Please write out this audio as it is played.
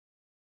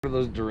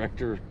of those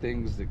director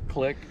things that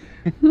click.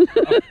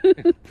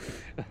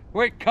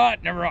 Wait,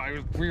 cut. Never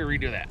mind. We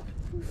redo that.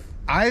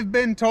 I've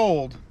been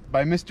told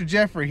by Mr.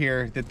 Jeffrey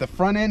here that the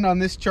front end on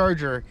this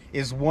Charger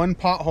is one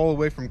pothole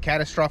away from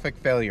catastrophic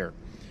failure.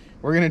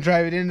 We're gonna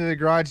drive it into the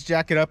garage,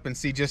 jack it up, and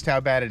see just how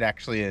bad it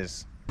actually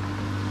is.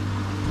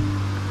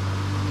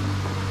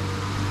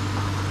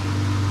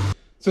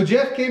 So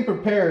Jeff came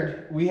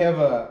prepared. We have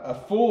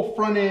a full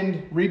front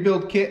end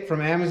rebuild kit from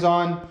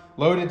Amazon,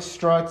 loaded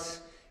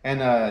struts,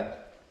 and a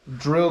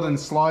drilled and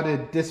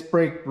slotted disc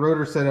brake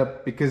rotor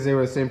setup because they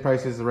were the same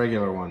price as the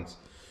regular ones.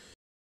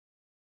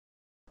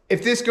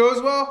 If this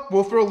goes well,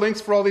 we'll throw links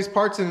for all these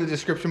parts in the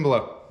description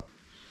below.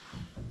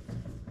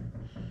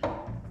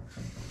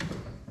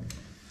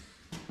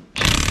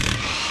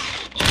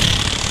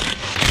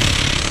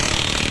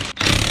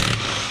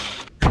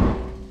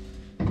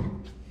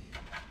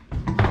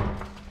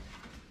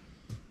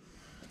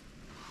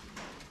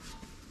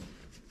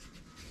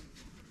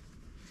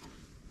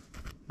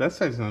 That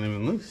side's not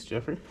even loose,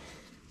 Jeffrey.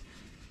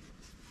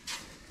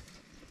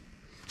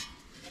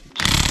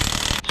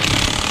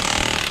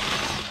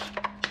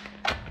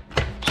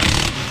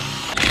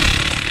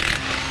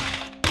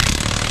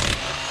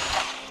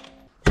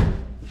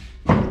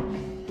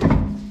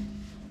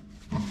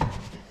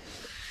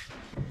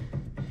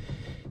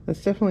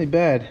 That's definitely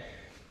bad.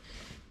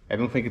 I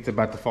don't think it's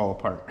about to fall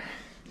apart.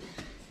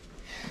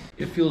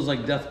 It feels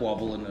like death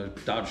wobble in a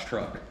Dodge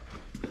truck.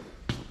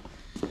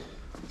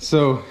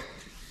 So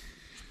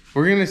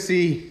we're gonna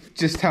see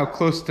just how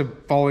close to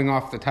falling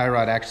off the tie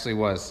rod actually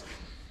was.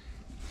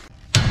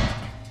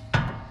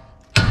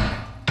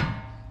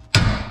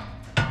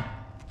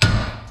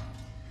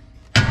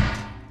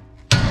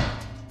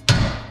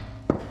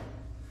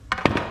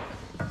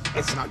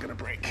 It's not gonna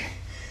break.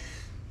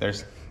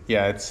 There's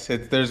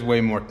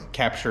way more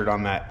captured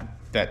on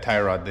that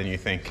tie rod than you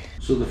think.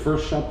 So the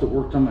first shop that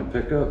worked on my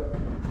pickup,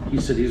 he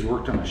said he's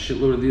worked on a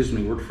shitload of these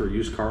when he worked for a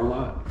used car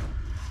lot.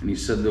 And he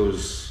said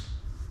those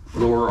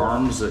lower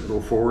arms that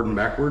go forward and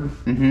backward,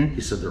 he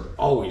said they're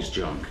always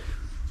junk.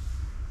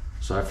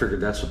 So I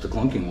figured that's what the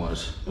clunking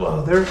was.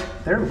 Well,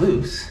 they're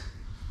loose.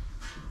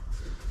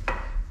 I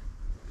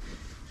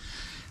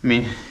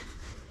mean,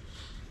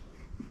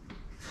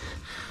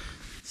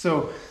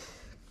 so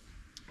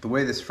the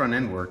way this front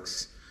end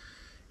works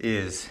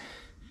is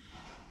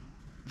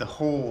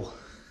those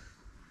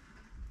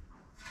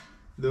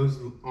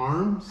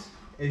arms,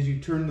 as you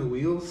turn the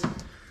wheels,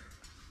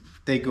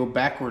 they go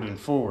backward and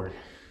forward.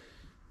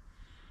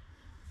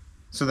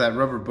 So that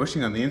rubber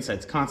bushing on the inside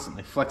is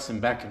constantly flexing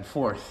back and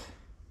forth.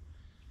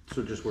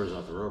 So it just wears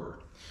out the rubber.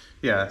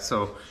 Yeah,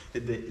 so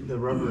the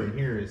rubber in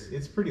here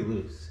it's pretty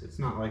loose. It's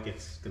not like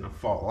it's gonna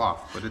fall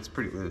off, but it's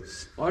pretty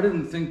loose. Well, I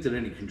didn't think that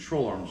any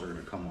control arms are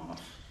gonna come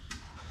off.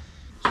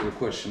 So the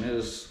question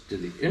is,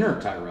 did the inner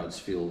tie rods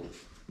feel,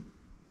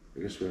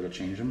 I guess we ought to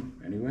change them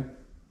anyway?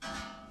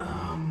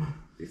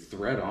 They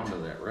thread onto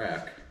that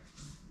rack.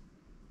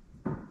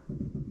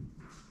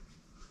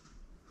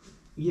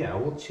 Yeah,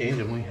 we'll change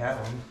them. We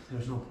have them.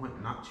 There's no point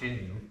in not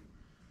changing them.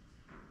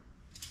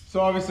 So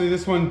obviously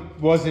this one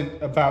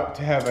wasn't about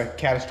to have a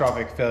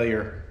catastrophic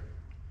failure.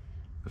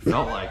 It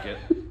felt like it.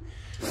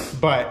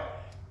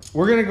 But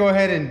we're gonna go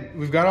ahead and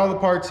we've got all the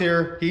parts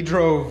here. He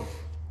drove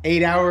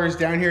 8 hours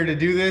down here to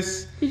do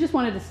this. He just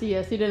wanted to see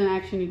us. He didn't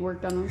actually need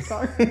work done on his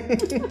car.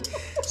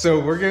 So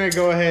we're gonna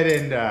go ahead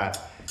and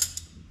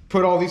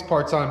put all these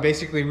parts on,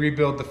 basically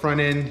rebuild the front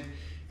end,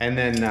 and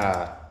then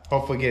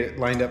hopefully get it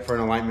lined up for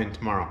an alignment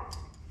tomorrow.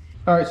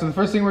 All right, so the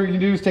first thing we're gonna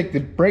do is take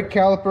the brake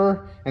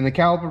caliper and the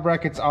caliper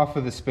brackets off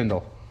of the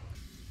spindle.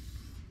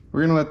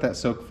 We're gonna let that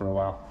soak for a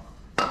while.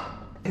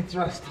 It's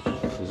rusty.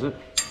 Is it?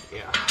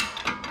 Yeah.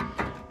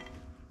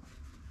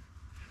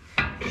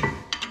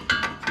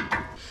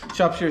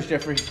 Shop shears,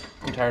 Jeffrey.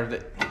 I'm tired of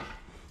it.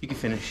 You can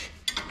finish.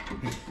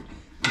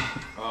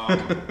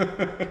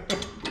 I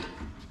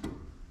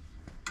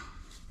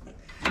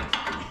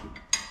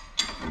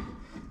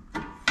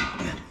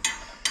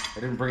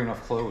didn't bring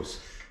enough clothes.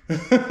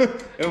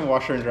 A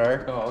washer and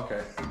dryer. Oh,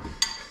 okay.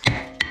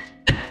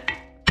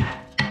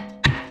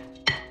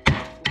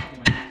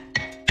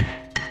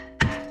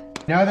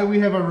 Now that we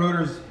have our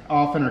rotors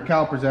off and our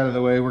calipers out of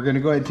the way, we're gonna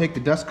go ahead and take the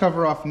dust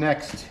cover off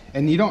next.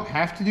 And you don't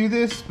have to do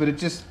this, but it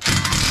just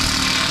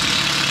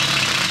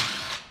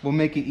will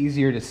make it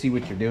easier to see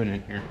what you're doing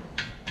in here.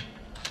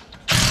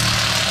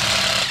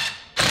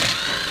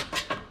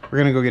 We're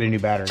gonna go get a new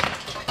battery.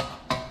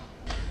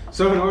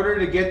 So in order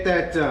to get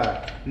that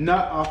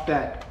nut off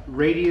that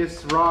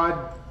radius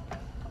rod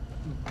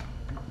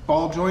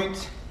ball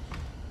joint,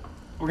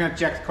 we're gonna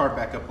jack the car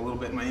back up a little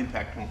bit. My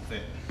impact won't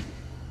fit.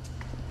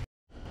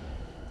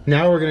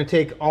 Now we're gonna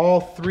take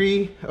all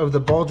 3 of the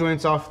ball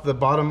joints off the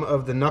bottom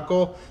of the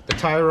knuckle, the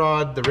tie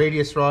rod, the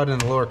radius rod,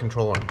 and the lower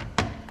control arm.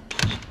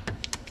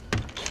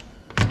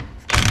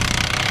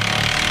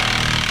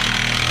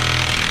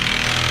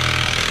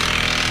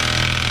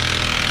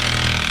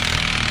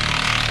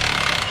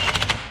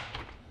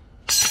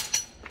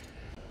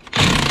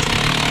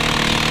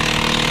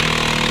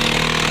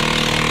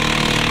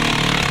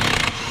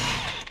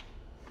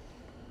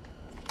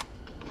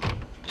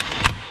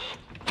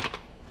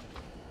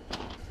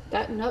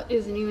 that nut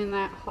isn't even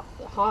that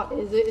hot,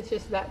 is it? It's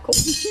just that cold.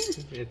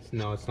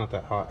 No, it's not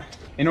that hot.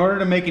 In order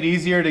to make it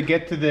easier to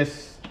get to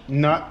this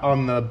nut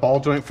on the ball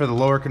joint for the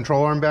lower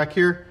control arm back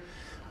here,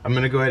 I'm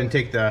gonna go ahead and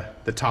take the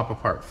top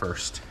apart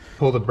first.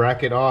 Pull the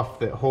bracket off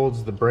that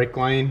holds the brake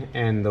line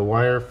and the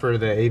wire for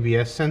the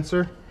ABS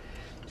sensor.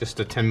 Just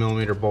a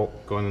 10mm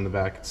bolt going in the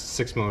back. It's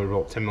a 6mm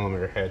bolt,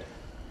 10mm head.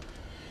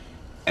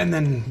 And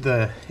then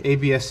the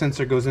ABS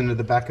sensor goes into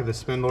the back of the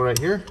spindle right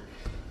here.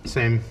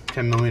 Same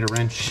 10mm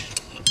wrench.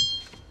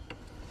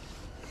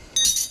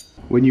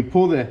 When you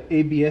pull the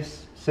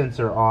ABS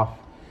sensor off,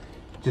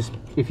 just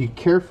if you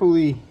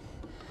carefully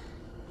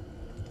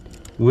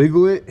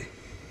wiggle it,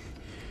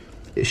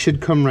 it should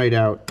come right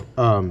out.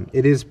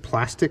 It is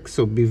plastic,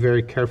 so be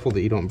very careful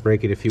that you don't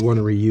break it if you want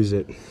to reuse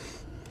it.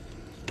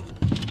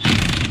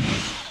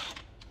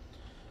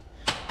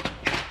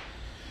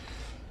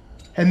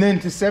 And then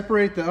to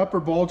separate the upper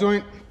ball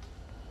joint,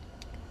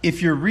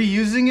 if you're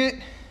reusing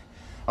it,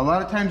 a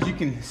lot of times you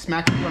can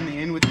smack it from the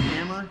end with the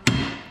hammer.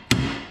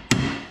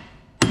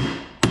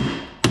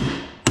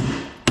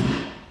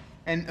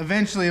 And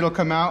eventually it'll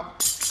come out.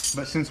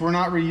 But since we're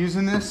not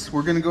reusing this,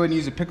 we're gonna go ahead and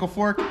use a pickle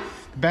fork.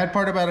 The bad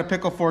part about a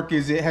pickle fork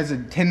is it has a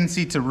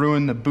tendency to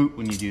ruin the boot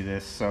when you do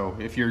this. So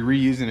if you're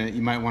reusing it,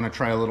 you might wanna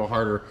try a little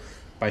harder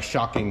by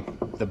shocking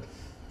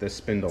the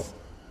spindle.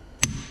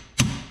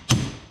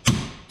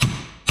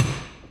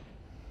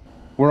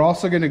 We're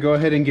also gonna go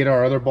ahead and get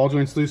our other ball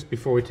joints loose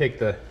before we take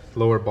the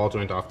lower ball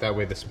joint off. That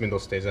way the spindle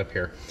stays up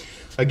here.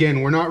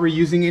 Again, we're not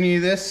reusing any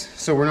of this,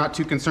 so we're not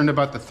too concerned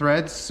about the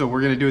threads. So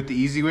we're gonna do it the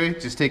easy way.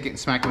 Just take it and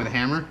smack it with a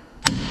hammer.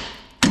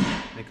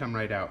 They come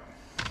right out.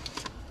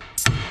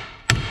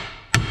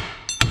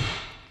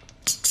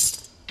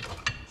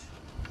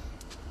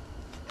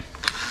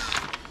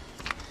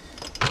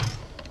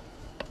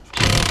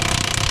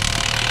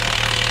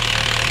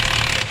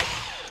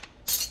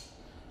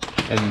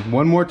 And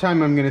one more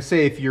time, I'm gonna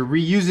say, if you're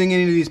reusing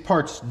any of these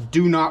parts,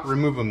 do not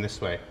remove them this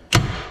way.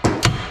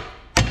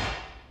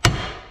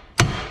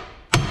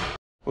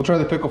 We'll try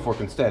the pickle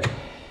fork instead.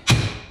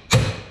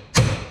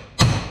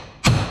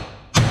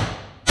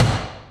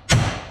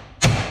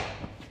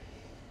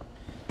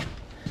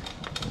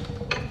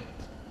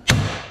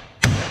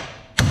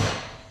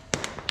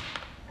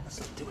 That's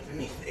not doing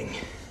anything.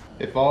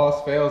 If all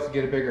else fails,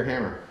 get a bigger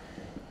hammer.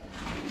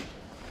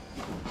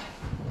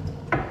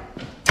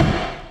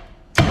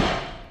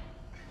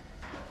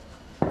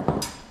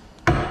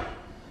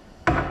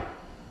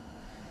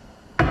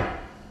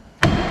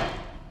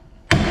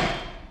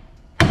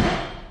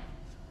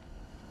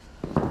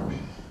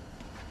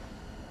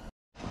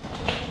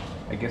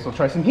 I guess we'll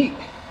try some heat.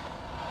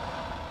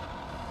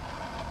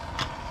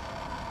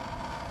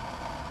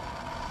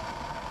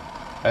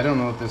 I don't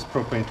know if this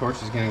propane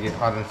torch is going to get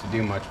hot enough to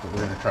do much, but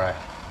we're going to try.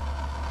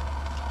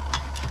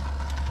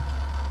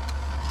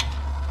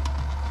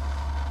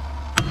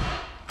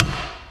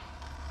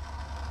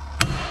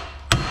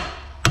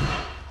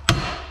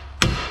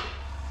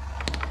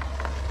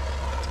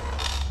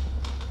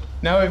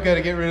 Now we've got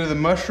to get rid of the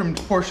mushroomed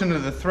portion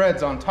of the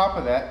threads on top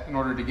of that in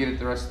order to get it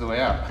the rest of the way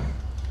out.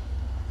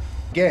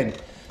 Again,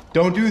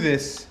 don't do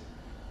this.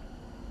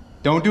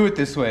 Don't do it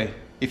this way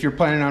if you're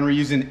planning on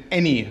reusing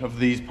any of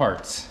these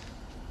parts.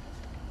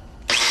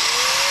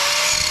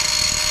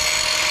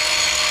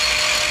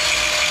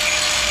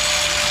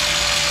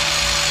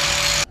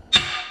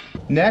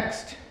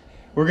 Next,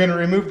 we're going to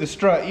remove the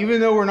strut. Even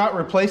though we're not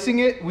replacing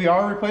it, we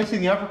are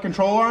replacing the upper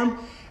control arm.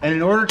 And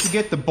in order to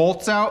get the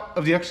bolts out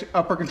of the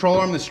upper control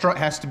arm, the strut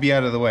has to be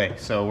out of the way.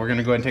 So we're going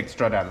to go ahead and take the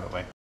strut out of the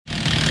way.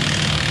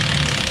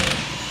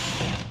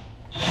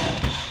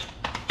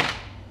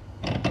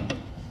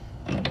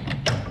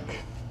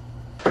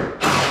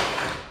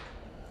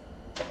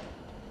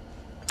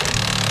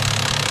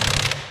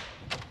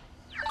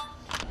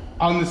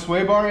 On the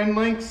sway bar end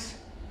links,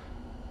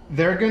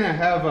 they're gonna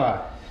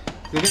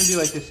be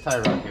like this tie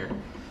rod here.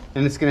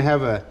 And it's gonna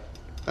have a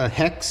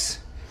hex.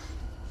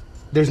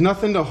 There's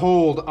nothing to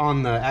hold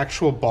on the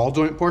actual ball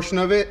joint portion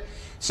of it.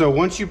 So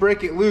once you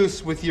break it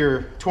loose with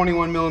your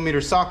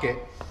 21mm socket,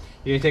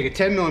 you're gonna take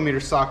a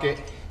 10mm socket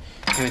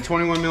and a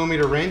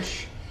 21mm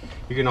wrench.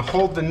 You're gonna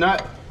hold the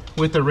nut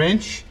with the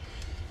wrench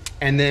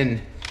and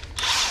then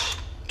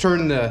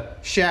turn the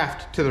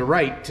shaft to the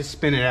right to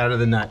spin it out of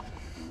the nut.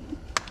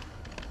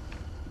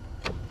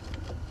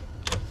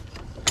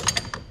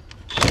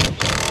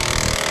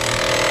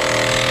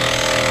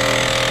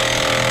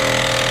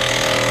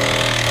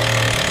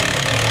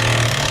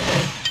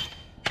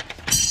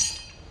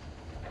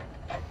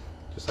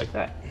 Like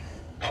that.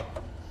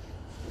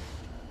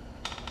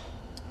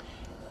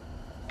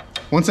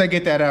 Once I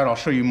get that out, I'll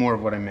show you more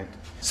of what I meant.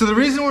 So the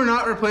reason we're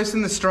not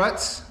replacing the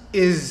struts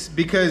is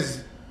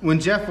because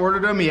when Jeff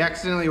ordered them, he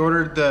accidentally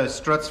ordered the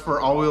struts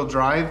for all-wheel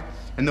drive.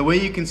 And the way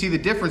you can see the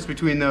difference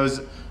between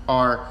those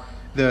are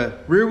the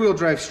rear-wheel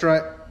drive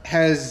strut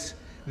has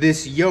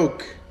this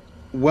yoke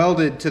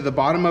welded to the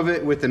bottom of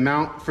it with the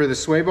mount for the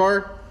sway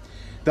bar.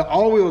 The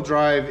all-wheel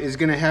drive is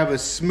gonna have a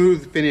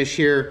smooth finish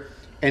here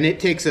and it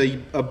takes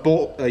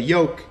a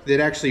yoke that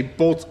actually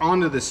bolts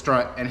onto the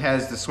strut and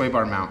has the sway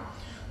bar mount.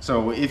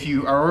 So if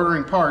you are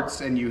ordering parts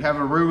and you have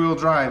a rear wheel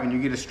drive and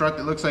you get a strut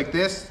that looks like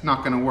this, it's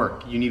not gonna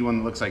work. You need one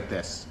that looks like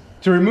this.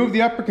 To remove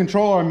the upper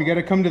control arm, you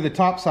gotta come to the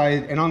top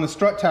side, and on the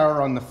strut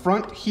tower on the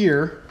front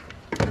here,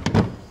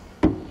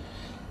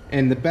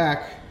 and the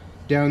back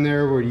down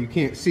there where you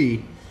can't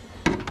see,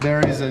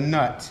 there is a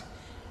nut.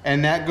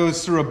 And that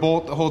goes through a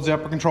bolt that holds the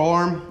upper control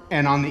arm,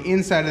 and on the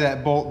inside of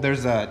that bolt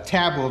there's a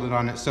tab welded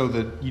on it so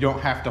that you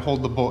don't have to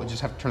hold the bolt, you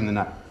just have to turn the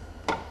nut.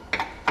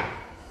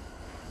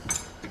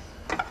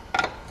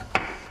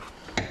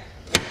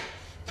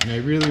 And I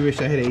really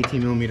wish I had an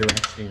 18mm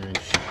ratcheting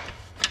wrench.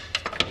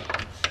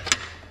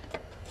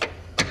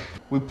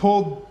 We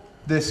pulled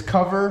this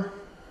cover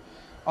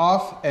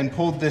off and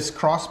pulled this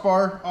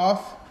crossbar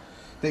off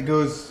that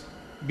goes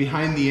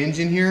behind the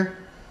engine here.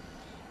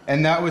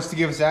 And that was to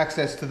give us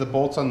access to the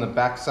bolts on the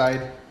back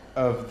side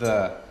of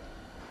the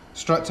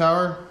strut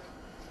tower.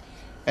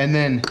 And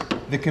then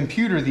the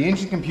computer, the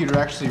engine computer,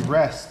 actually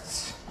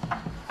rests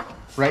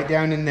right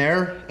down in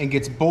there and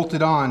gets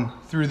bolted on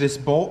through this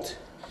bolt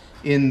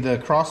in the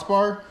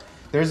crossbar.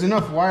 There's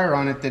enough wire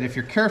on it that if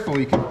you're careful,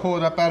 you can pull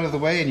it up out of the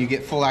way and you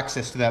get full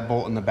access to that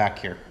bolt in the back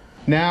here.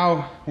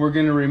 Now we're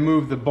gonna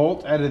remove the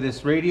bolt out of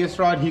this radius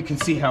rod. You can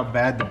see how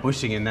bad the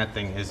bushing in that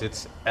thing is.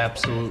 It's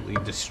absolutely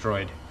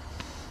destroyed.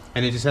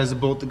 And it just has a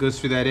bolt that goes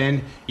through that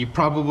end. You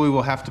probably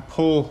will have to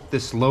pull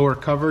this lower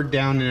cover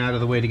down and out of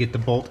the way to get the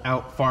bolt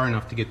out far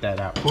enough to get that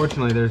out.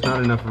 Fortunately, there's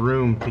not enough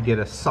room to get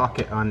a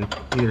socket on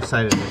either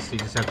side of this, so you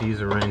just have to use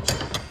a wrench.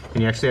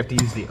 And you actually have to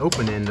use the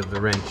open end of the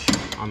wrench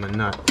on the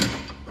nut.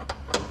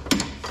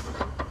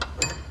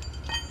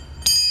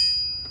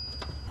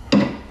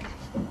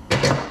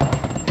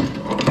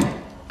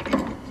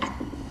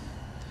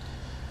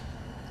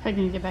 How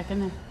can you get back in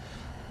there?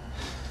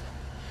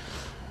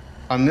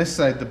 On this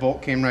side, the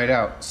bolt came right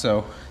out,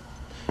 so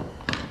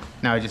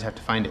now I just have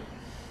to find it.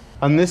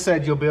 On this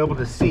side, you'll be able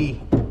to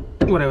see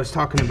what I was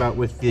talking about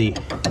with the,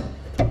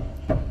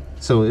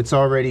 so it's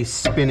already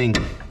spinning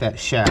that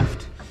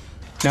shaft.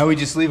 Now we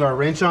just leave our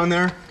wrench on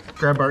there,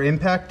 grab our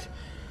impact,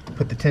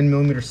 put the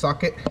 10mm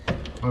socket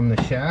on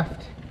the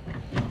shaft,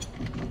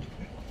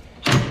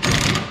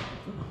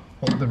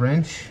 hold the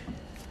wrench,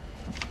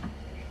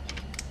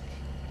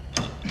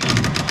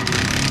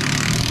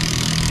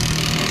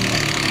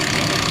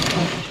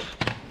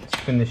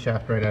 spin the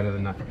shaft right out of the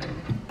nut.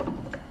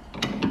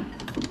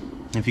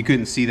 If you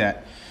couldn't see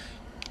that,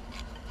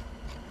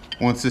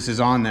 once this is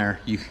on there,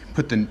 you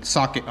put the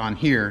socket on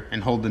here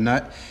and hold the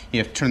nut. You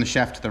have to turn the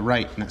shaft to the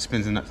right, and that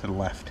spins the nut to the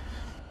left.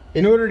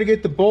 In order to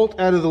get the bolt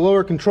out of the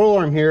lower control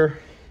arm here,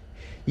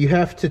 you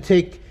have to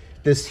take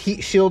this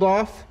heat shield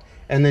off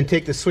and then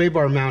take the sway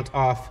bar mount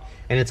off,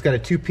 and it's got a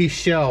 2-piece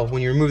shell.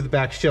 When you remove the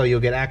back shell,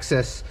 you'll get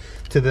access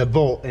to the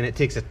bolt, and it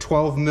takes a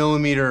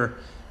 12mm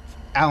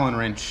Allen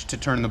wrench to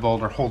turn the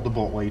bolt or hold the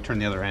bolt while you turn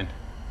the other end.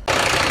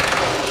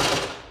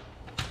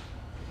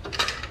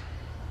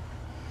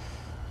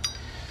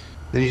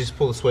 Then you just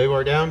pull the sway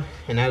bar down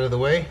and out of the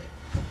way.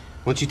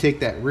 Once you take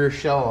that rear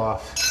shell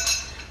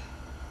off,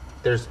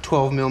 there's a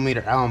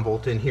 12mm Allen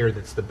bolt in here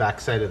that's the back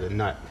side of the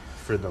nut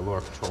for the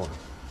lower control arm.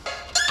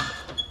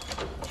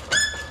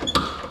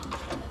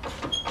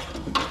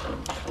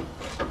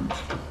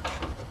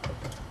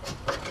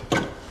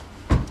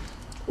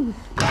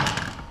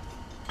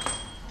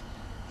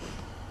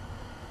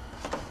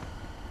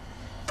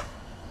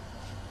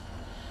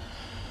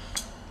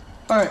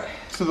 All right,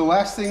 so the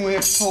last thing we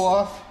have to pull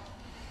off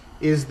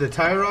is the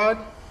tie rod.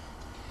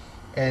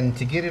 And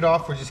to get it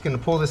off, we're just gonna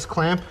pull this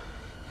clamp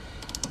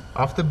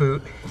off the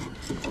boot.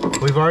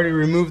 We've already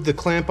removed the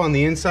clamp on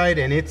the inside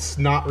and it's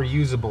not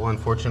reusable,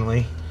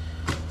 unfortunately.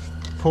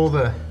 Pull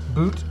the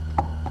boot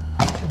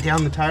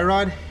down the tie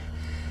rod,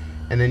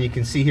 and then you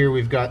can see here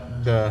we've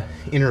got the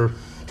inner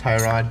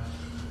tie rod.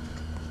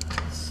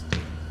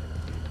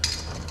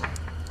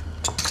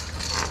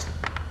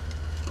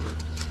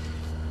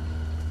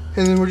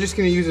 And then we're just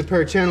gonna use a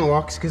pair of channel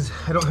locks because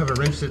I don't have a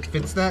wrench that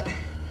fits that.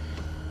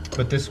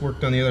 But this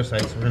worked on the other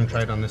side, so we're gonna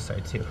try it on this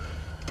side too.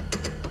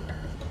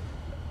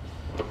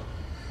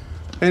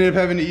 I ended up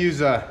having to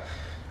use a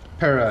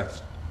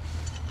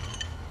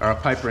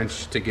pipe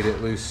wrench to get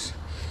it loose.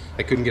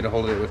 I couldn't get a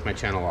hold of it with my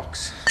channel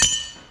locks.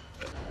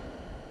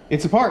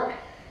 It's apart.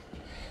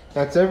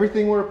 That's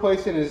everything we're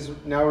replacing is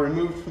now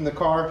removed from the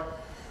car.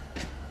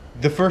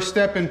 The first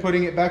step in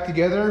putting it back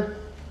together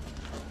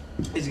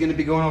is gonna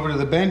be going over to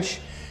the bench,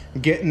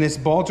 getting this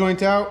ball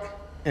joint out,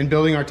 and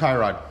building our tie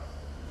rod.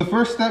 The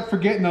first step for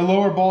getting the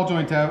lower ball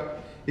joint out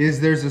is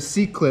there's a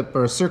C-clip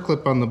or a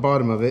circlip on the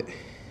bottom of it.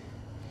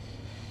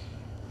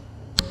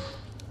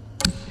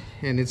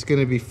 And it's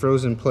gonna be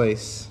frozen in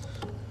place.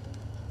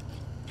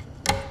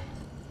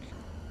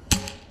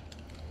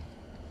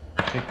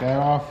 Take that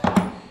off.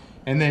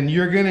 And then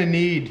you're gonna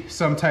need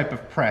some type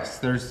of press.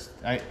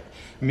 I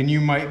mean,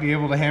 you might be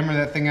able to hammer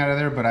that thing out of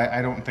there, but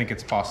I don't think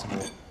it's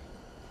possible.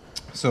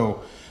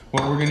 So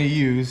what we're gonna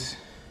use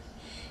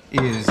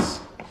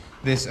is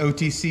this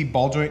OTC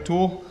ball joint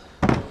tool.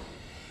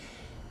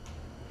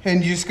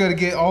 And you just got to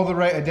get all the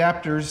right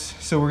adapters.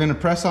 So we're going to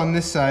press on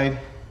this side.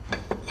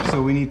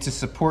 So we need to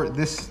support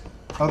this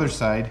other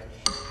side.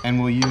 And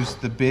we'll use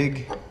the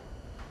big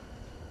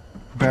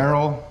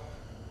barrel.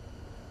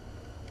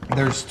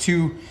 There's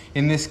two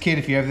in this kit.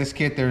 If you have this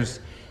kit, there's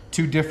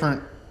two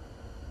different,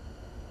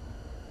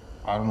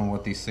 I don't know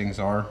what these things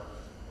are.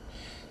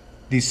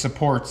 These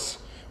supports.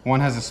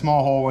 One has a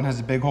small hole, one has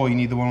a big hole. You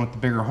need the one with the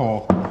bigger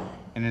hole.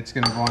 And it's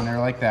going to go on there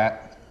like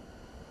that.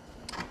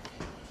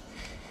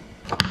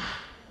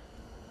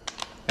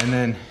 And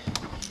then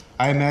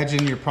I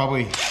imagine you're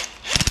probably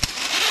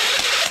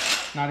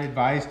not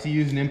advised to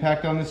use an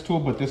impact on this tool,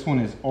 but this one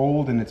is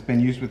old and it's been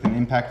used with an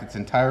impact its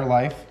entire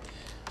life.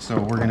 So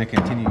we're going to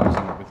continue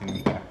using it with an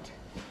impact.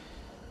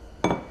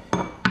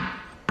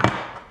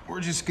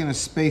 We're just going to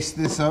space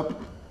this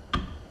up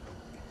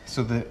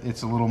so that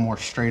it's a little more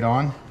straight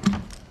on.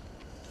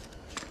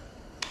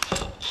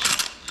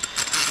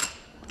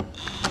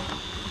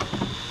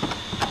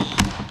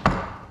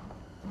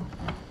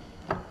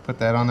 Put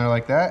that on there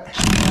like that.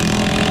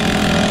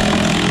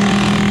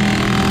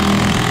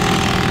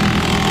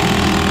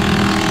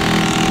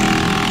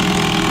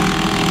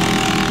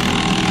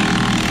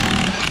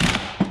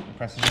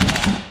 Press it down.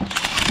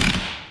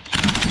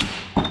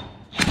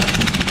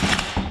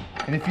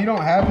 And if you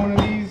don't have one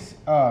of these,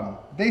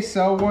 they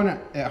sell one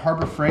at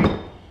Harbor Freight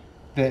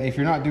that if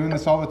you're not doing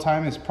this all the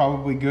time is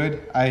probably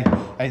good.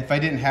 If I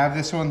didn't have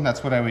this one,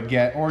 that's what I would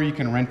get. Or you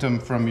can rent them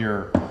from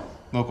your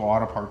local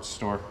auto parts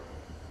store.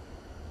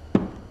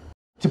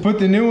 To put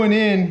the new one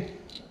in,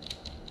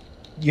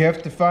 you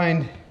have to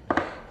find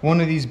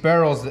one of these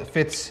barrels that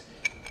fits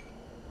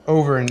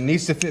over, and it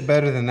needs to fit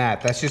better than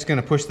that. That's just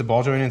going to push the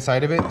ball joint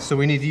inside of it. So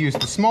we need to use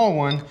the small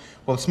one.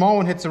 Well, the small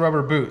one hits a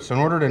rubber boot. So in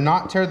order to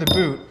not tear the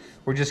boot,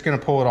 we're just going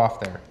to pull it off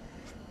there.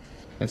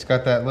 It's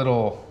got that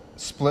little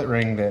split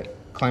ring that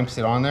clamps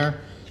it on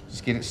there.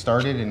 Just get it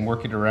started and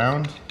work it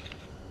around.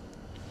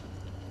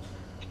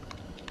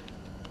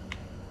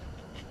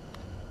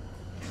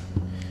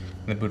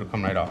 And the boot will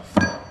come right off.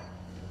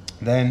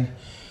 Then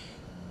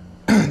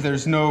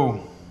there's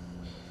no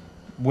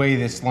way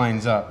this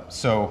lines up.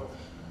 So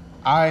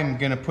I'm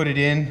gonna put it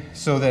in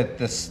so that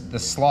the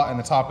slot in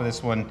the top of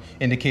this one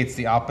indicates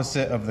the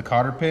opposite of the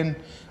cotter pin.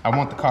 I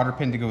want the cotter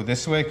pin to go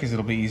this way because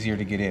it'll be easier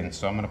to get in.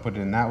 So I'm gonna put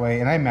it in that way.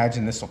 And I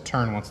imagine this will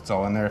turn once it's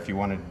all in there if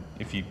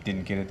you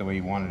didn't get it the way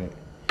you wanted it.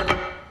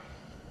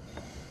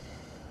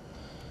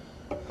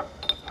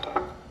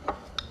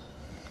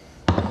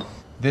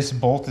 This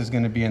bolt is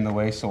gonna be in the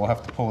way, so we'll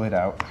have to pull it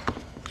out.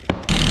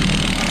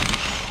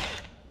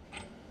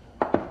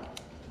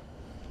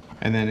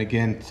 And then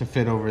again, to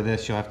fit over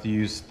this, you'll have to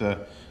use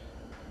the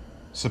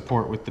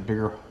support with the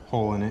bigger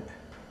hole in it.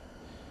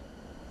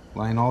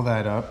 Line all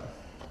that up.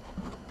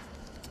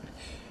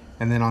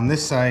 And then on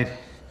this side,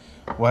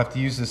 we'll have to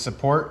use the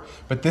support,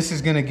 but this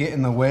is gonna get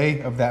in the way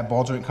of that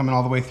ball joint coming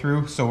all the way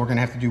through, so we're gonna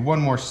have to do one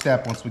more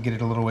step once we get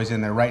it a little ways in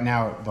there. Right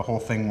now, the whole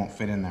thing won't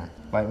fit in there.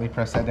 Lightly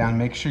press that down,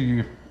 make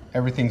sure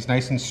everything's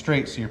nice and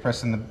straight, so you're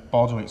pressing the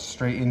ball joint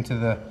straight into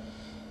the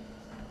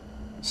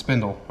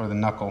spindle or the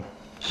knuckle.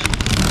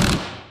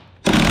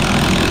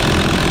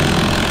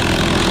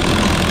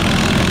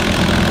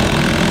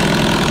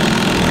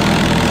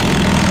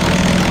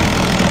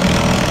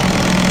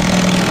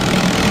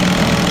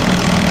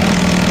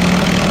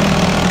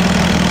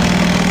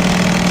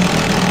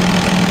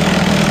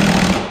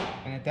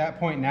 At that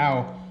point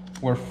now,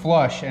 we're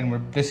flush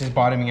and this is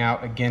bottoming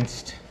out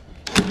against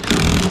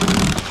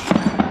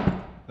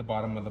the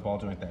bottom of the ball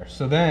joint there.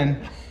 So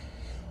then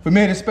we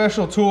made a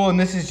special tool, and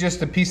this is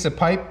just a piece of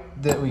pipe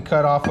that we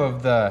cut off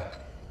of the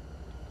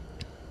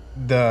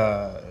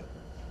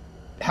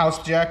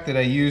house jack that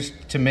I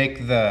used to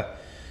make the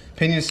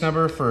pinion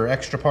snubber for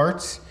extra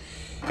parts.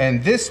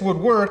 And this would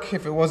work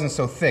if it wasn't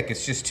so thick.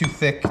 It's just too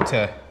thick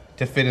to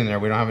fit in there.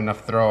 We don't have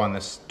enough throw on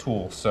this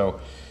tool. So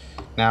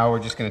now we're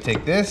just gonna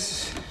take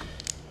this,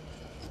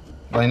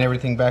 line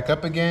everything back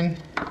up again,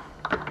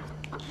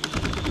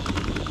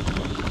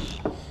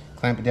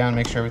 clamp it down,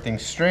 make sure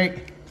everything's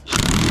straight.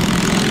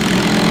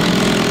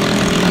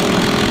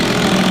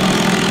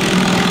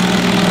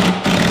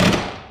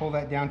 Pull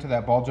that down to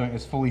that ball joint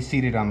is fully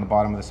seated on the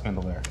bottom of the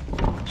spindle there.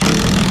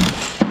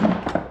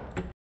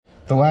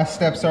 The last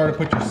steps are to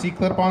put your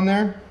C-clip on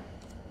there.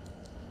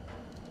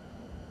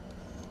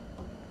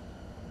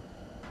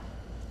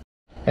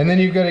 And then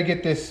you've got to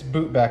get this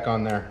boot back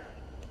on there.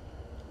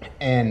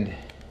 And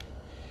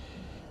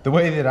the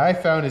way that I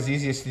found is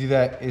easiest to do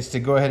that is to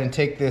go ahead and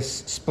take this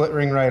split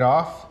ring right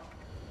off,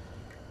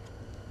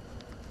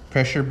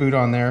 press your boot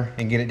on there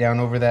and get it down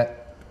over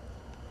that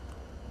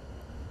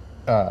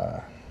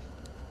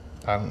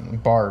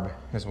barb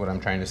is what I'm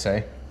trying to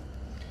say.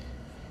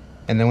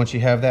 And then once you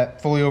have that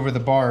fully over the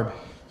barb,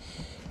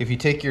 if you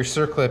take your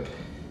if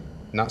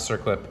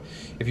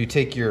you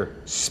take your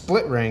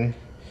split ring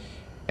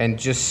and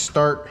just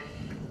start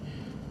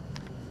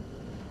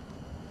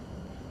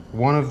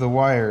one of the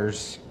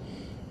wires,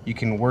 you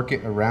can work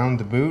it around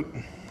the boot.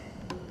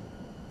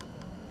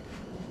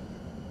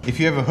 If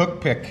you have a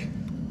hook pick,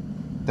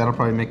 that'll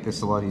probably make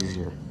this a lot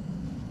easier.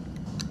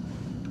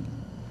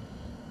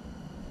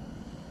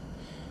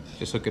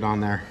 Just hook it on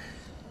there.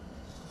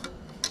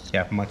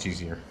 Yeah, much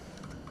easier.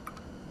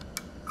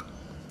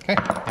 Okay,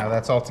 now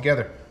that's all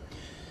together.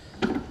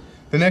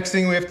 The next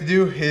thing we have to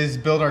do is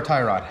build our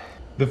tie rod.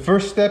 The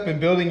first step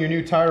in building your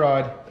new tie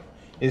rod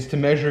is to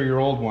measure your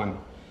old one. You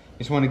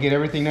just want to get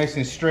everything nice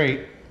and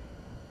straight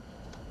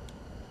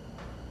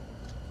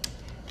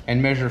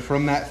and measure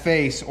from that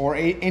face or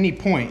any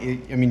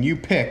point. I mean, you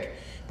pick,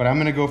 but I'm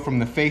gonna go from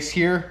the face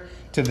here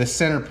to the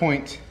center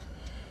point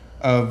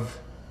of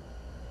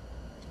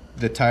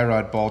the tie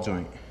rod ball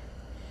joint.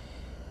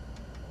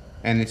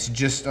 And it's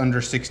just under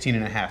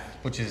 16.5,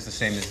 which is the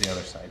same as the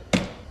other side.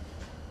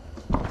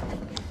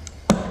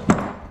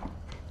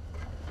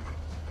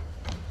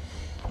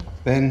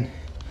 Then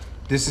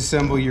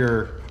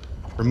disassemble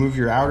remove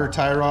your outer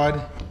tie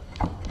rod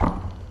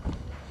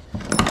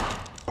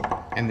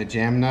and the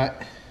jam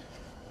nut.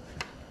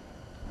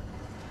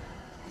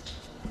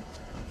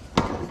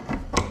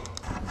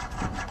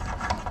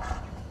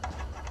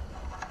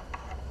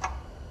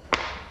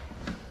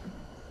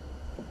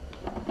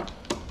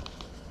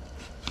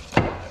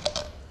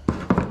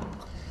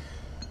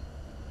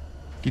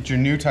 Get your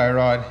new tie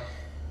rod,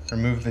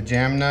 remove the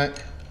jam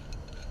nut,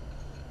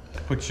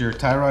 put your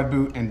tie rod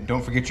boot, and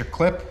don't forget your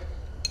clip.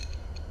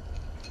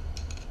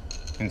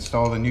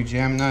 Install the new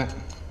jam nut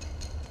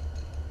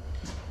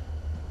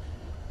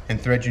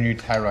and thread your new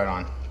tie rod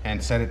on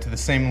and set it to the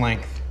same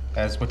length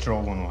as what your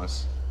old one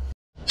was.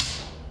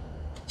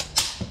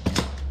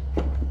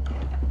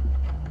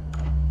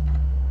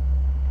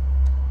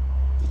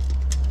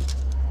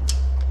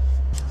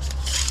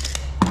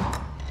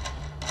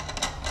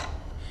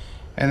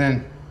 And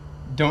then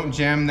don't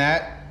jam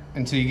that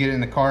until you get it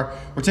in the car.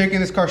 We're taking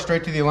this car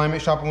straight to the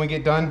alignment shop when we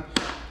get done.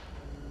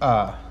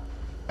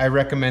 I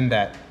recommend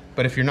that.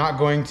 But if you're not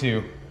going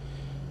to,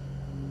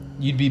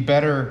 you'd be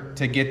better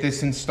to get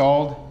this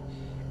installed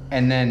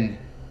and then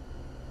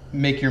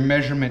make your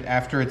measurement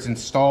after it's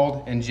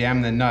installed and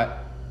jam the nut,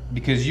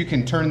 because you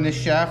can turn this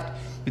shaft.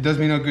 It does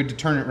me no good to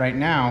turn it right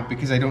now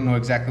because I don't know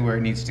exactly where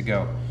it needs to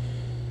go.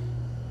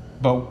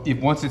 But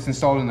once it's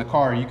installed in the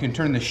car, you can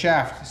turn the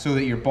shaft so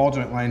that your ball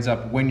joint lines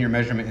up when your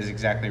measurement is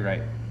exactly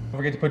right.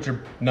 Don't forget to put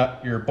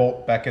your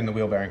bolt back in the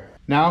wheel bearing.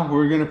 Now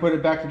we're gonna put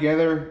it back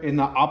together in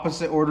the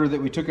opposite order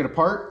that we took it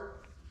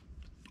apart,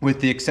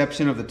 with the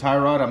exception of the tie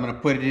rod. I'm gonna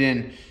put it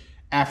in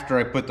after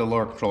I put the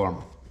lower control arm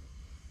on.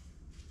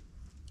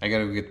 I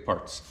gotta go get the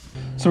parts.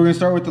 So we're gonna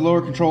start with the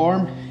lower control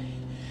arm.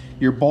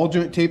 Your ball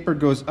joint taper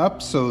goes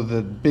up, so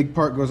the big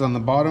part goes on the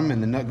bottom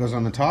and the nut goes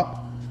on the top.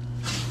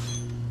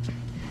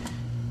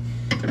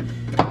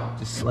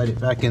 Just slide it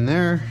back in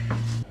there.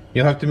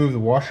 You'll have to move the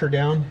washer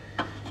down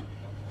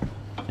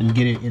and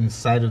get it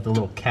inside of the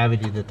little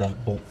cavity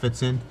that bolt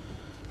fits in.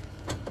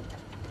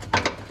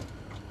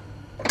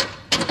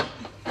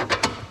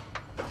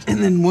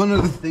 And then one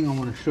other thing I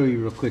want to show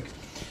you real quick.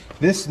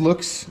 This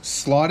looks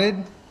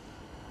slotted,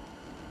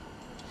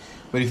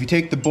 but if you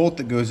take the bolt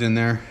that goes in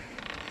there,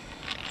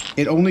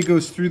 it only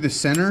goes through the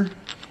center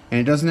and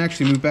it doesn't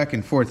actually move back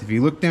and forth. If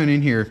you look down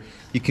in here,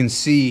 you can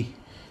see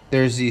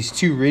there's these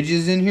two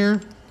ridges in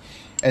here,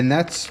 and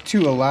that's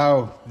to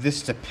allow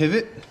this to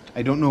pivot.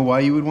 I don't know why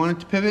you would want it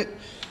to pivot,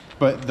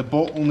 but the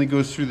bolt only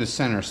goes through the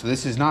center. So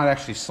this is not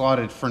actually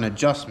slotted for an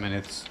adjustment.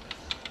 It's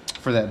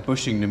for that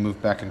bushing to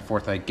move back and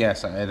forth, I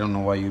guess. I don't know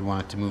why you'd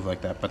want it to move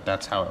like that, but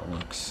that's how it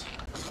works.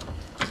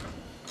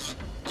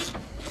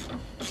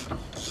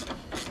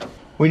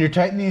 When you're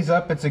tightening these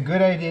up, it's a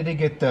good idea to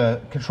get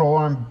the control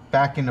arm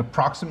back in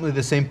approximately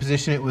the same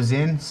position it was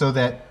in, so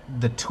that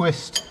the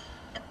twist,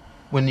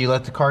 when you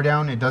let the car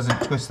down, it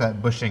doesn't twist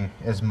that bushing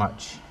as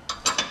much.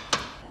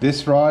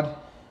 This rod,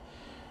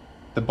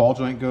 the ball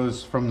joint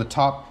goes from the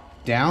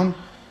top down,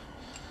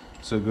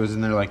 so it goes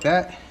in there like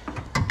that.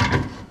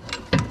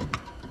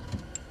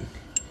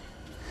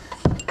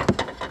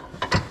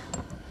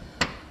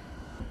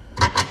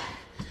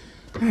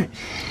 All right.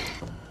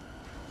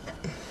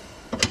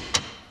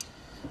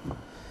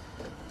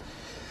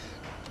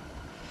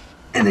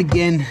 And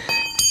again,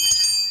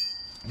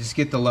 just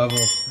get the level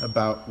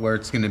about where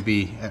it's going to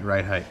be at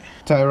right height.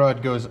 Tie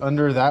rod goes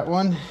under that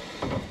one.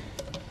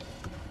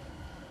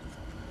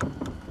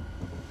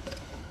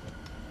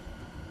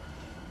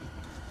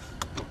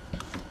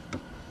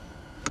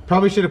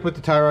 Probably should have put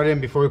the tie rod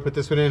in before we put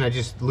this one in. I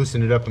just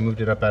loosened it up and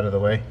moved it up out of the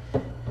way.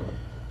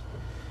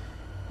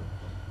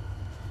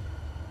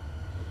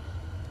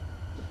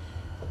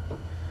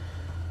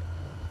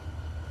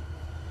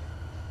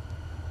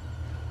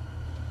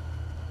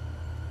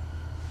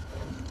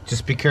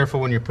 Just be careful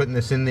when you're putting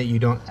this in that you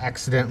don't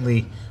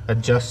accidentally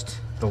adjust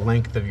the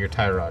length of your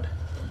tie rod.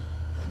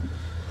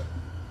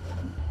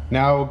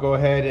 Now we'll go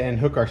ahead and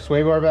hook our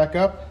sway bar back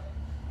up.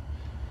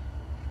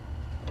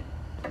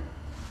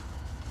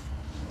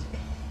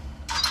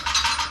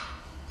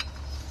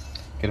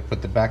 Gotta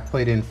put the back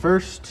plate in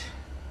first.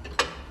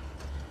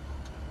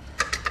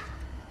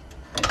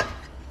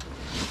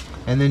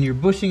 And then your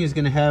bushing is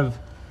gonna have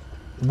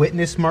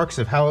witness marks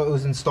of how it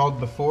was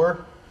installed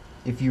before.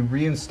 If you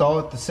reinstall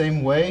it the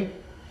same way,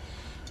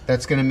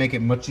 that's gonna make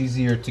it much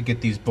easier to get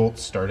these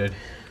bolts started.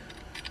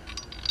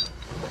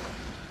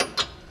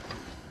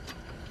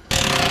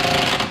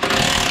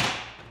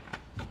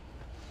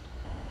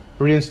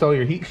 reinstall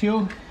your heat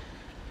shield.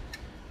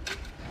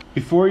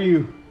 Before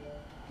you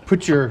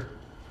put your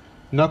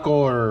knuckle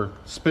or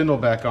spindle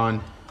back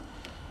on,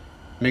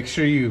 make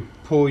sure you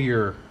pull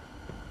your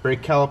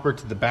brake caliper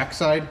to the back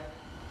side,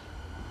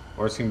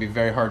 or it's going to be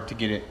very hard to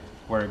get it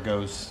where it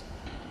goes.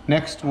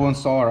 Next, we'll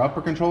install our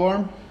upper control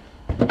arm.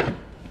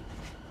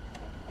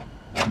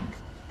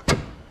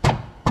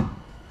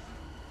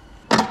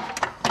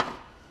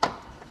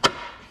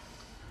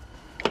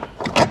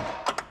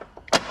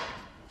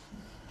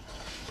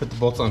 Put the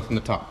bolts on from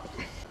the top.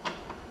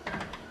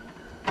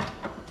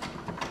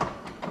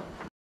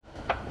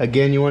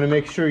 Again, you want to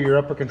make sure your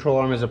upper control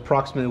arm is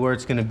approximately where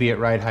it's going to be at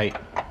ride height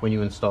when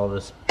you install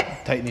this.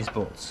 Tighten these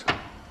bolts.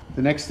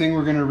 The next thing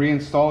we're going to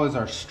reinstall is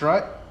our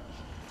strut.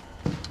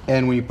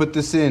 And when you put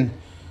this in,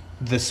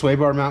 the sway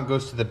bar mount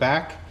goes to the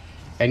back,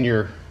 and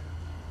your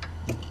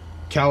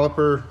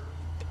caliper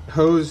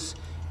hose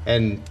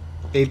and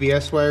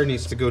ABS wire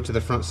needs to go to the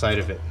front side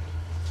of it.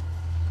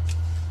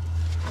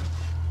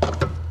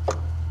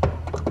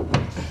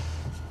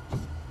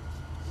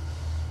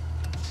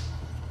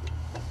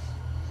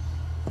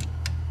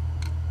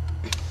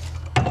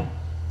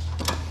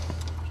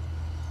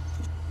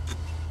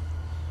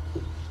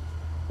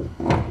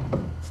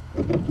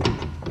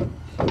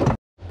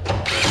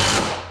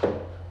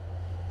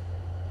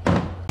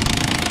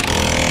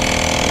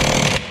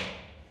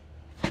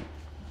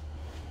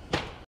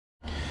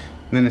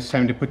 Then it's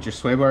time to put your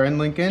sway bar end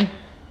link in.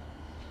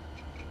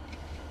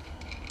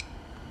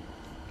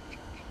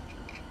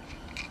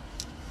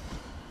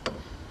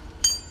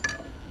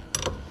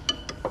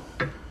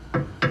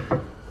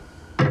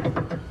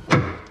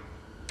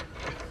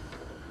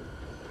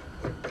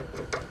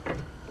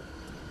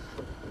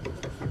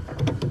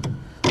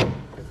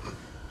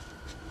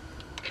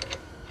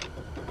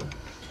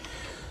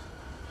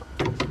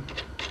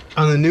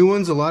 On the new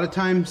ones, a lot of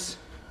times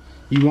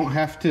you won't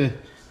have to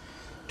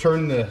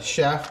turn the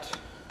shaft.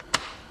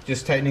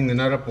 Just tightening the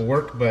nut up will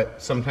work,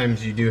 but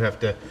sometimes you do have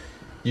to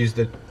use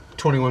the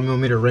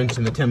 21mm wrench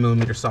and the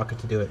 10mm socket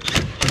to do it.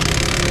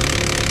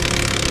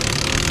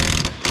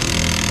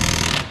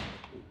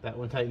 That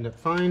one tightened up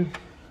fine.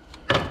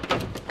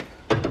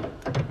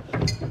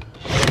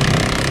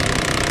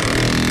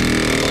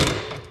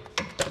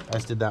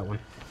 As did that one.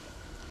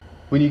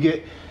 When you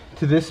get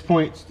to this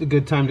point, it's a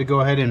good time to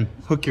go ahead and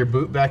hook your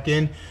boot back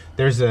in.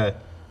 There's a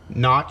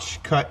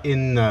notch cut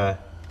in the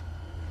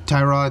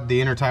tie rod,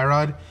 the inner tie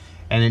rod,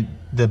 and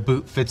the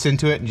boot fits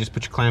into it, and just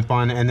put your clamp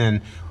on. And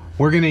then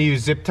we're gonna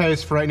use zip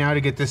ties for right now to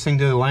get this thing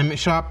to the alignment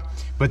shop,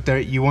 but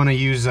you wanna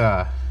use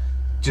I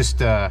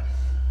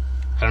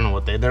don't know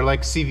what they're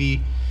like CV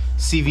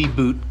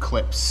boot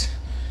clips.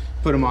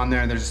 Put them on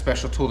there, and there's a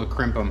special tool to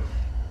crimp them.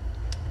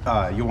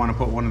 You'll wanna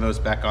put one of those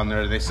back on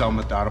there. They sell them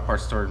at the auto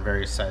parts store in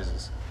various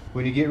sizes.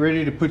 When you get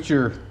ready to put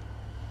your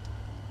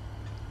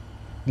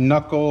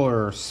knuckle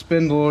or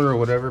spindle or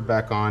whatever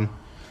back on,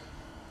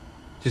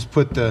 just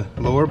put the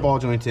lower ball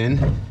joint in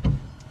and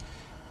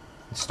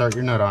start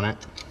your nut on it.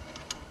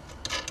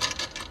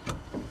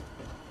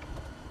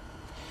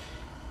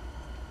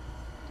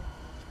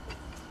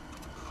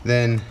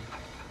 Then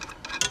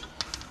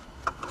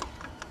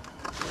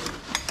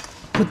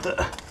put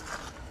the,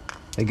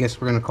 I guess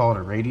we're gonna call it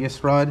a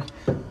radius rod.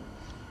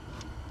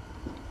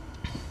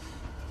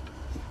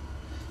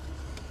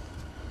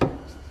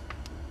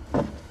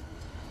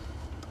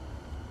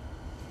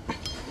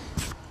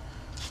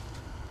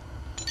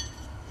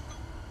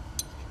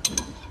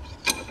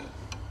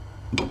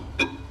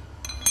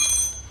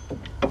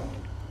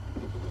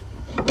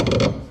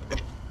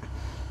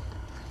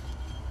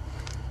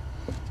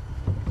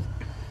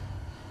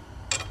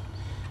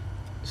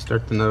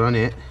 Start the nut on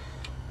it.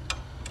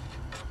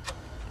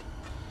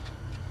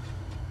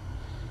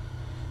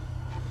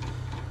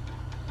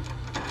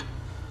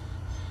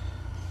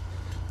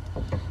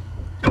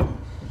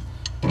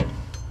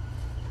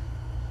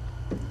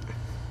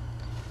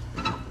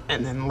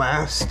 And then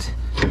last,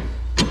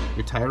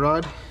 your tie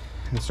rod,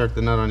 and start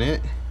the nut on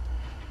it.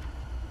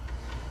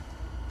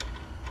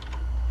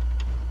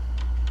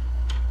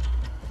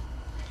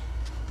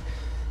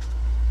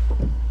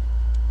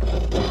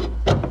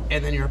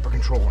 And then your upper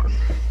control arm.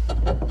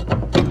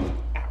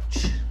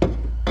 Ouch.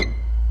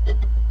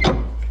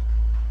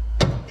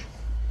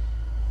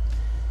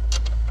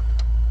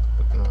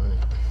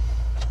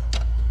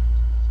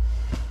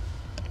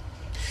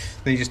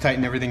 Then you just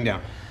tighten everything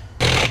down.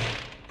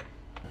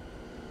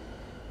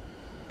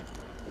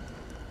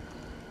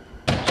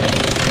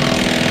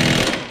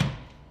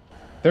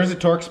 There's a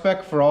torque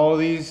spec for all of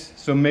these,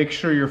 so make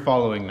sure you're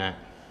following that.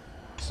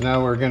 So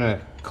now we're gonna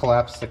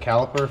collapse the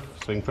caliper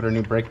so we can put our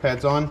new brake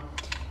pads on.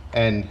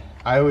 And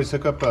I always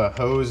hook up a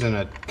hose and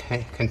a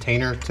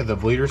container to the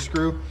bleeder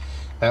screw.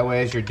 That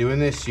way, as you're doing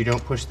this, you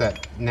don't push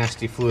that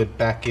nasty fluid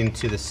back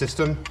into the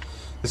system.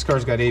 This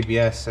car's got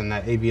ABS, and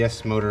that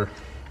ABS motor,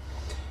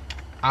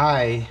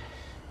 I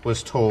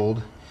was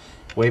told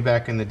way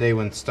back in the day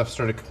when stuff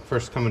started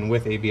first coming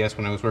with ABS,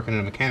 when I was working in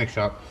a mechanic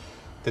shop,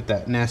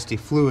 that nasty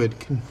fluid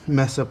can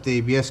mess up the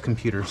ABS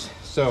computers.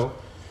 So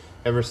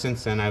ever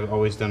since then, I've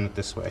always done it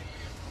this way.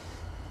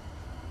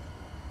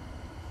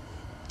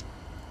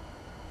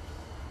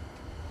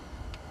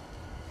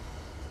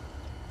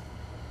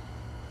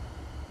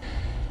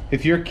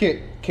 If your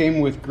kit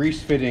came with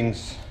grease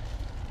fittings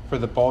for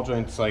the ball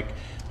joints, like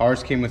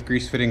ours came with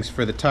grease fittings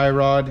for the tie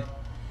rod,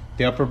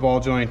 the upper ball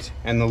joint,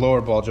 and the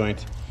lower ball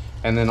joint,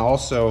 and then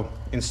also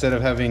instead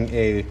of having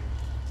a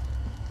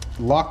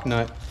lock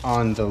nut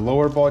on the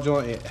lower ball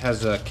joint, it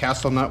has a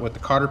castle nut with the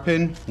cotter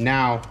pin.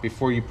 Now,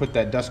 before you put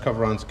that dust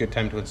cover on, it's a good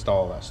time to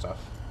install all that stuff.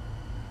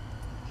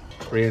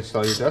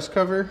 Reinstall your dust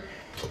cover.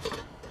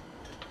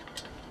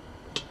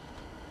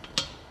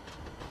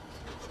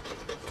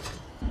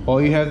 While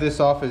you have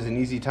this off is an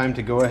easy time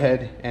to go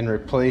ahead and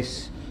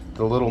replace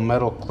the little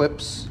metal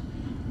clips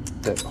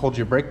that hold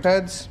your brake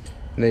pads.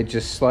 And they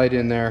just slide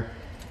in there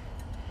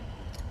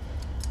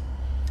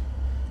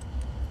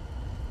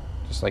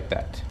just like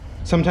that.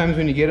 Sometimes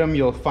when you get them,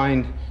 you'll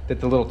find that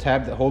the little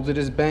tab that holds it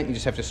is bent. You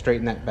just have to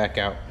straighten that back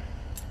out.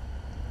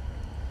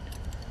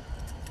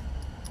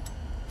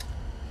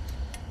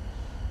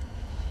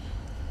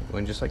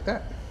 Going just like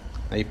that.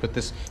 Now you put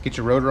this, get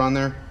your rotor on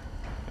there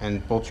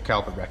and bolt your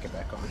caliper bracket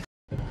back on.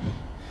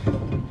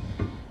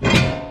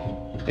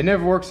 It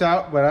never works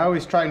out, but I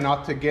always try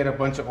not to get a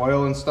bunch of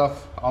oil and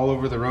stuff all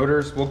over the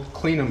rotors. We'll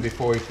clean them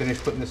before we finish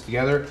putting this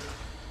together,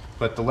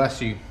 but the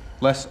less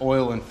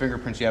oil and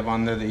fingerprints you have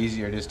on there, the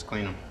easier it is to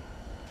clean them.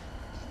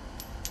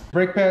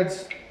 Brake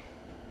pads,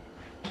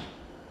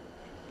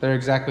 they're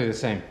exactly the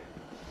same.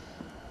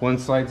 One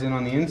slides in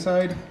on the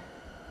inside,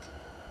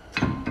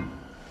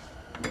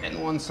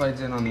 and one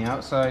slides in on the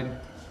outside.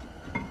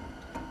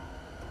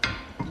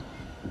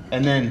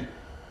 And then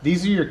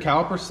these are your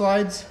caliper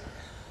slides.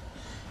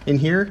 In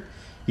here,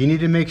 you need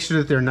to make sure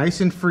that they're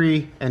nice and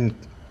free and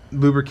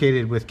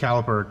lubricated with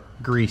caliper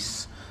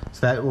grease.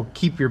 So that will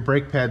keep your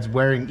brake pads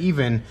wearing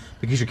even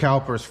because your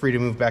caliper is free to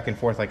move back and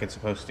forth like it's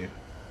supposed to.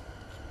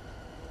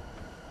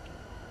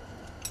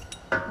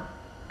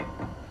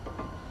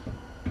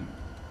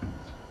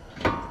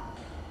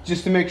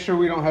 Just to make sure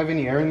we don't have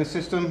any air in the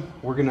system,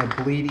 we're gonna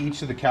bleed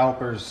each of the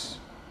calipers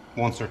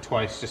once or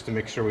twice just to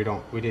make sure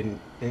we didn't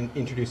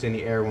introduce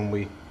any air when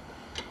we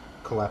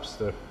collapse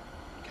the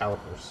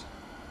calipers.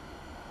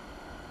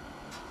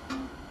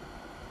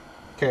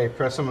 Okay,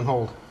 press them and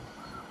hold.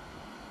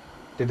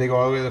 Did they go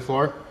all the way to the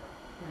floor?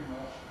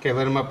 Okay,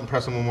 let them up and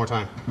press them one more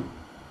time.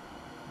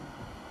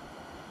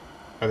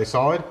 Are they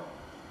solid?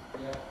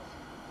 Yeah.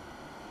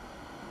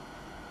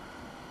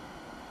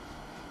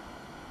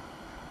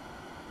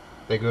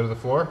 They go to the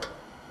floor?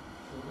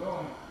 Still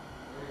going.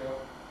 There you go.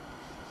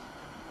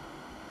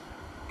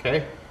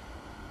 Okay.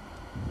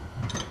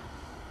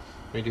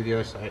 Let me do the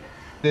other side.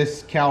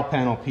 This cal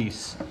panel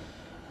piece.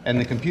 And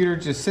the computer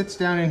just sits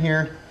down in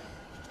here.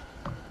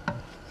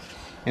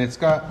 And it's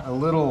got a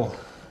little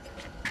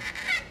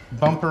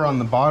bumper on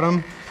the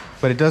bottom,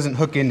 but it doesn't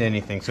hook into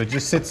anything. So it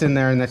just sits in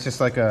there, and that's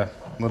just like a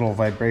little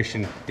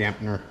vibration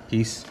dampener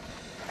piece.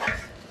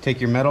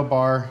 Take your metal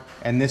bar,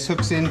 and this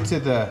hooks into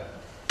the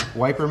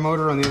wiper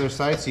motor on the other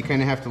side, so you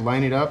kind of have to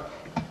line it up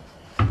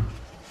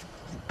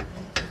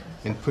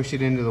and push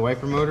it into the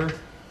wiper motor.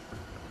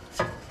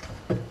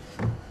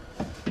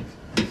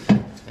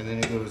 And then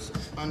it goes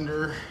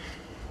under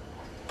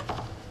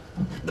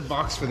the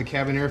box for the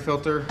cabin air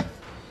filter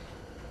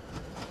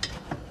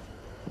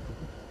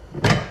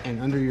and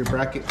under your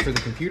bracket for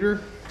the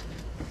computer.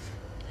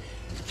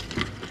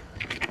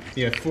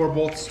 You have 4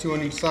 bolts, 2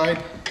 on each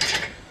side.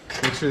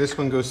 Make sure this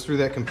one goes through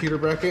that computer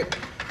bracket.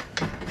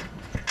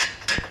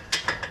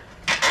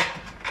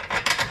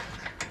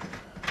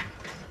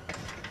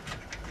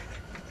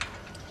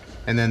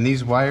 And then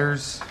these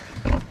wires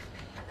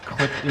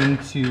clip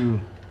into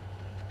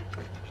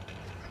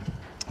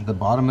the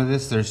bottom of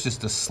this. There's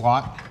just a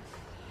slot.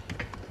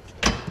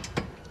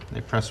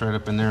 They press right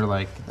up in there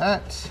like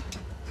that.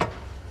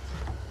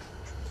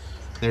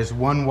 There's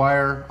one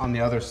wire on the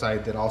other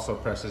side that also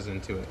presses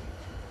into it.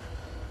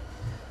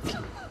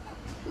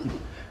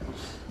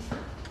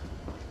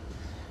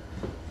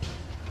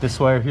 This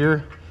wire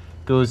here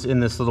goes in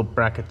this little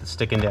bracket that's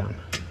sticking down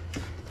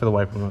for the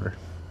wiper motor.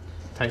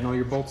 Tighten all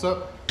your bolts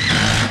up.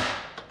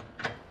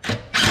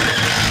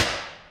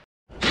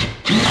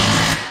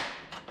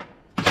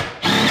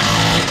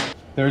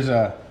 There's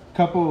a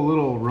couple of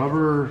little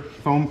rubber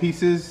foam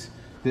pieces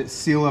that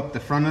seal up the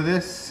front of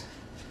this.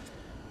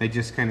 They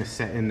just kind of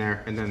set in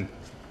there, and then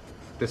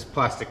this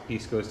plastic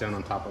piece goes down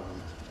on top of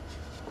them.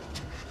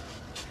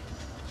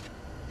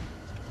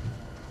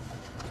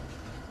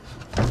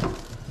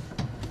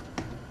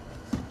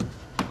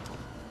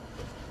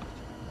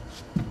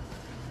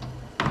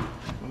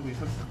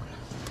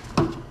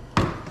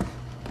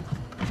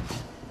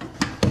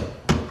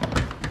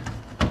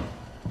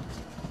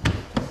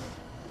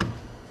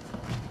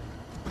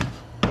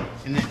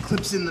 And it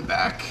clips in the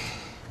back.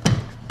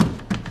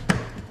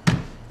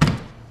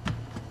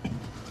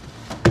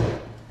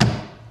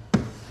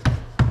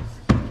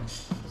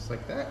 Just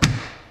like that.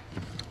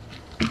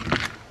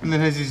 And then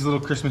has these little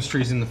Christmas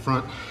trees in the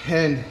front.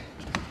 And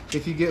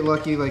if you get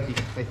lucky, like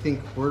I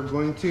think we're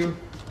going to,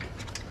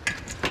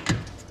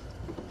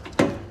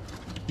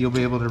 you'll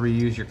be able to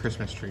reuse your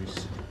Christmas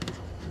trees.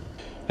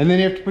 And then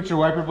you have to put your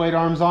wiper blade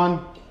arms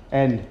on,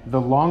 and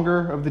the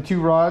longer of the 2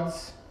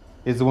 rods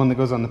is the one that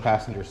goes on the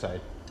passenger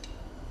side.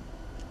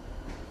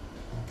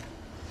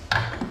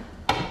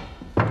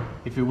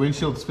 If your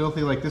windshield's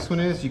filthy like this one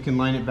is, you can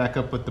line it back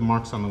up with the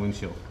marks on the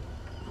windshield.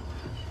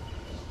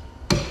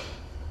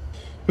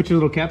 Put your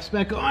little caps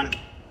back on.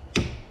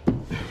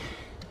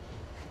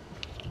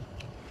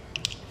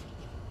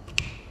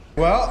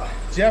 Well,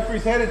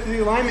 Jeffrey's headed to the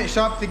alignment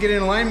shop to get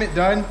an alignment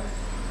done.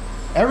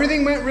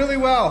 Everything went really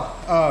well.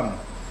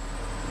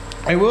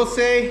 I will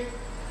say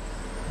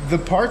the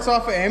parts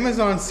off of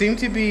Amazon seem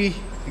to be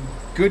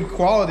good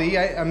quality.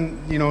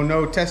 I'm, you know,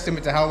 no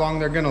testament to how long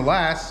they're gonna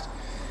last,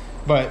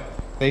 but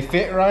they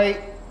fit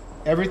right.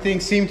 Everything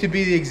seemed to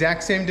be the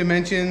exact same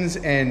dimensions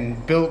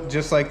and built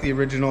just like the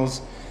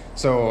originals.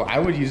 So I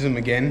would use them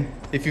again.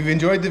 If you've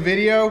enjoyed the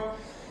video,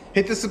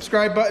 hit the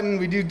subscribe button.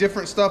 We do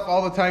different stuff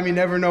all the time. You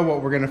never know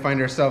what we're gonna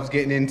find ourselves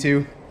getting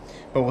into,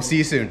 but we'll see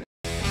you soon.